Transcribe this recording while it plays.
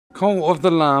Cult of the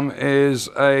Lamb is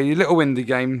a little indie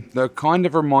game that kind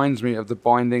of reminds me of The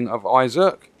Binding of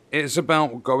Isaac. It's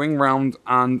about going around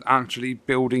and actually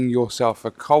building yourself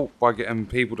a cult by getting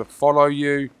people to follow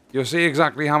you. You'll see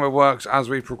exactly how it works as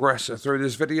we progress through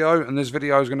this video, and this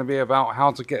video is going to be about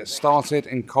how to get started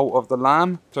in Cult of the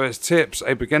Lamb. So it's tips,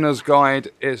 a beginner's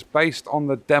guide. It's based on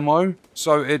the demo,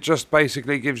 so it just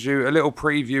basically gives you a little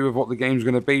preview of what the game's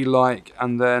going to be like,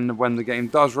 and then when the game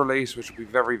does release, which will be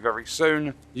very, very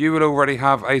soon, you will already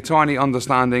have a tiny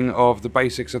understanding of the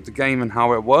basics of the game and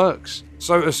how it works.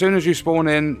 So as soon as you spawn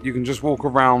in, you can just walk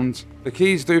around. The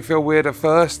keys do feel weird at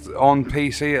first, on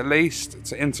PC at least.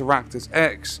 To interact it's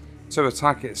X, to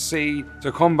attack it's C,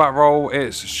 to combat roll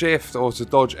it's shift, or to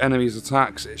dodge enemies'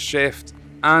 attacks it's shift.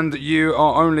 And you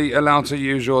are only allowed to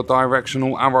use your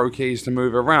directional arrow keys to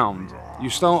move around. You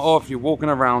start off, you're walking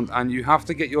around, and you have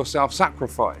to get yourself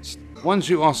sacrificed. Once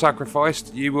you are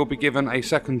sacrificed, you will be given a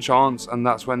second chance, and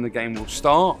that's when the game will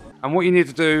start. And what you need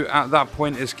to do at that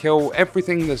point is kill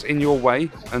everything that's in your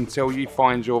way until you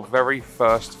find your very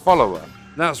first follower.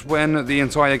 That's when the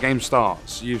entire game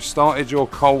starts. You've started your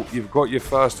cult, you've got your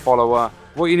first follower.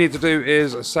 What you need to do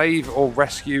is save or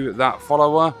rescue that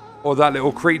follower or that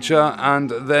little creature and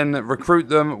then recruit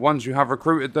them. Once you have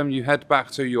recruited them, you head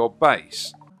back to your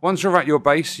base. Once you're at your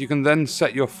base, you can then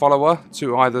set your follower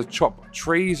to either chop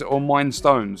trees or mine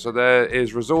stones. So there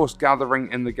is resource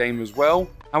gathering in the game as well.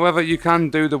 However, you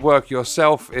can do the work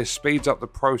yourself. It speeds up the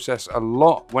process a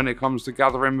lot when it comes to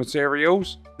gathering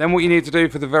materials. Then what you need to do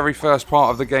for the very first part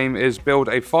of the game is build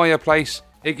a fireplace.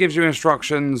 It gives you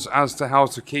instructions as to how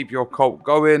to keep your cult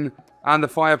going. And the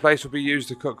fireplace will be used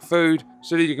to cook food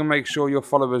so that you can make sure your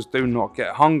followers do not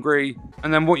get hungry.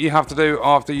 And then what you have to do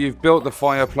after you've built the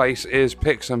fireplace is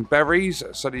pick some berries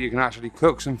so that you can actually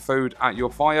cook some food at your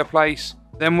fireplace.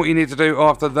 Then what you need to do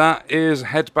after that is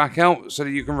head back out so that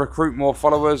you can recruit more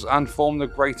followers and form the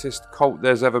greatest cult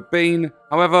there's ever been.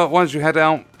 However, once you head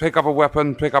out, pick up a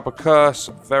weapon, pick up a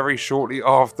curse. Very shortly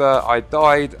after, I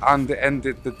died and it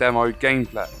ended the demo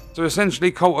gameplay. So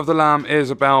essentially, Cult of the Lamb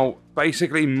is about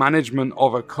basically management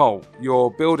of a cult. You're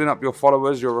building up your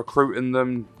followers, you're recruiting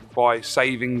them by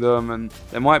saving them, and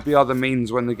there might be other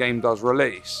means when the game does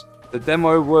release. The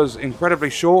demo was incredibly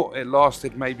short. It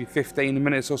lasted maybe 15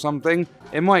 minutes or something.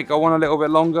 It might go on a little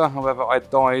bit longer, however I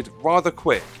died rather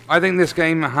quick. I think this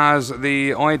game has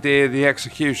the idea, the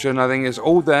execution, I think it's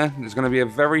all there. It's going to be a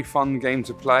very fun game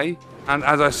to play. And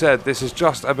as I said, this is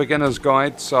just a beginner's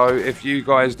guide, so if you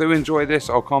guys do enjoy this,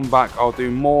 I'll come back, I'll do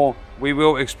more. We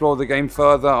will explore the game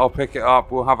further, I'll pick it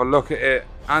up, we'll have a look at it,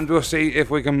 and we'll see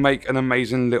if we can make an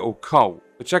amazing little cult.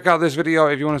 But check out this video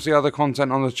if you want to see other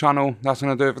content on the channel. That's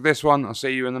going to do it for this one. I'll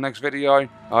see you in the next video. I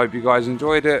hope you guys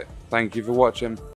enjoyed it. Thank you for watching.